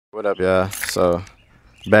What up, y'all? So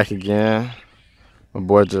back again. My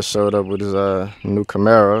boy just showed up with his new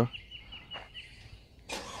Camaro.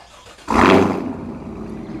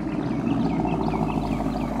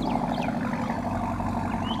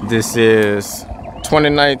 This is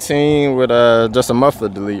 2019 with just a muffler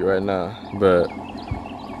delete right now, but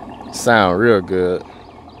sound real good.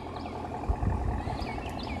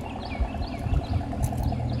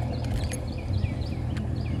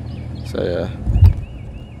 So yeah,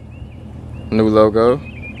 new logo.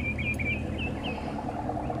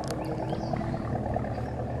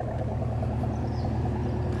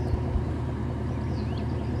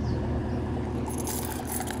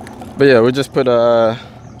 But yeah, we just put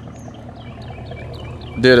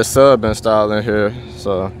did a sub install in here,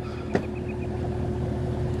 so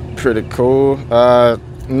pretty cool.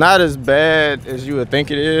 Not as bad as you would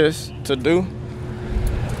think it is to do.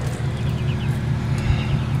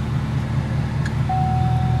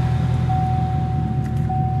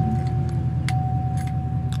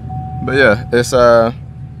 But yeah, it's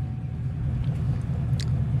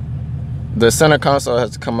the center console has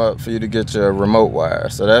to come up for you to get your remote wire.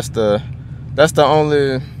 So that's the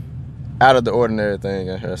only out of the ordinary thing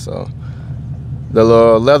in here. So the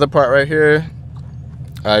little leather part right here,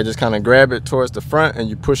 I just kind of grab it towards the front and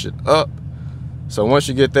you push it up. So once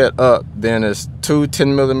you get that up, then it's two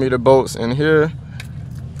 10mm bolts in here,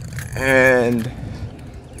 and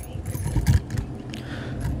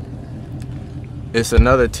it's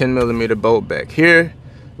another 10mm bolt back here,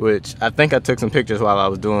 which I think I took some pictures while I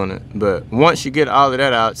was doing it. But once you get all of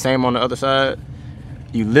that out, same on the other side,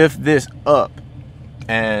 you lift this up,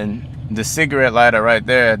 and the cigarette lighter right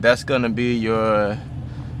there, that's gonna be your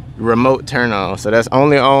remote turn on. So that's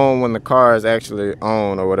only on when the car is actually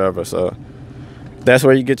on or whatever. So that's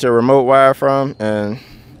where you get your remote wire from. And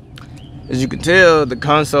as you can tell, the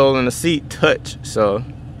console and the seat touch. So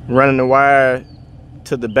running the wire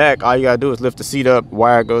to the back, all you gotta do is lift the seat up,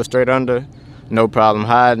 wire goes straight under, no problem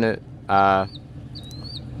hiding it.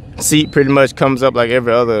 Seat pretty much comes up like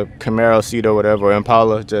every other Camaro seat or whatever, or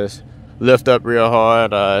Impala, just lift up real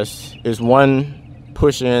hard. It's one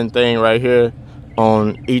push-in thing right here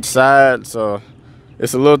on each side, so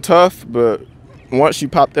it's a little tough, but once you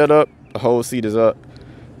pop that up, the whole seat is up,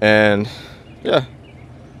 and yeah,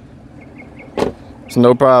 it's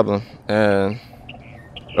no problem. And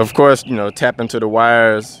of course, you know, tap into the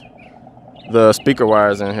wires, the speaker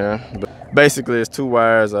wires in here. But basically, it's two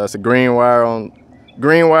wires. It's a green wire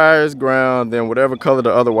is ground, then whatever color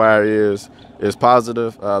the other wire is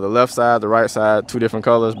positive. The left side, the right side, two different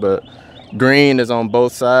colors, but green is on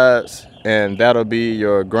both sides, and that'll be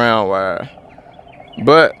your ground wire.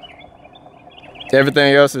 But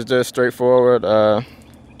everything else is just straightforward.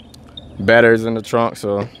 Batteries in the trunk,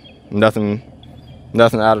 so nothing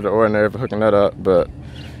out of the ordinary for hooking that up. But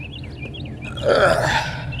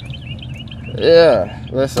yeah,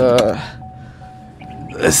 let's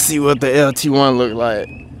see what the LT1 look like.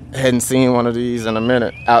 Hadn't seen one of these in a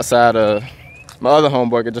minute. Outside of my other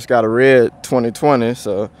homeboy, I just got a red 2020,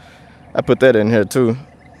 so I put that in here too.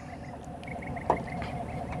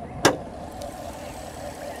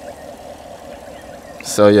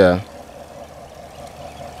 So yeah,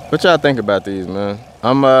 what y'all think about these, man?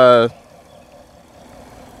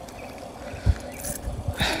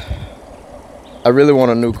 I really want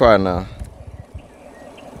a new car now.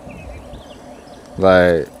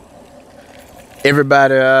 Like,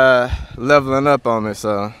 everybody leveling up on me,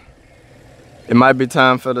 so it might be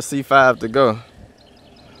time for the C5 to go.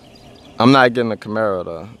 I'm not getting a Camaro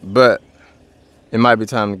though, but it might be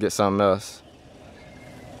time to get something else.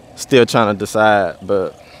 Still trying to decide,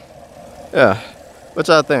 but yeah. What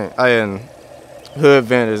y'all think? And hood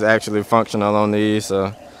vent is actually functional on these,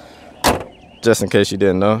 so just in case you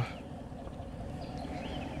didn't know.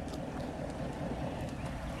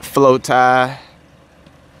 Float tie.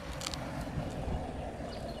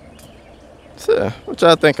 So, what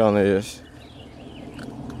y'all think on this?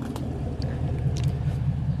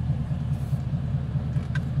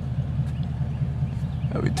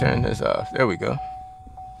 Let me turn this off. There we go.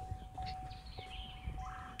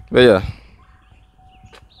 But yeah,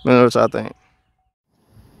 let me know what y'all think.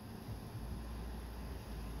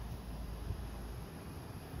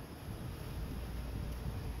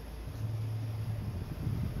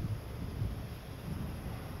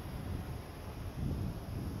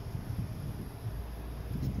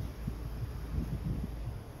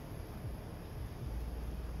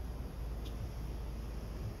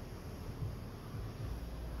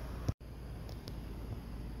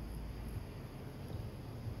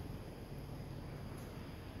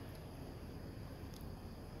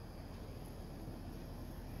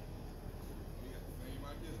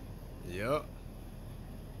 Yup.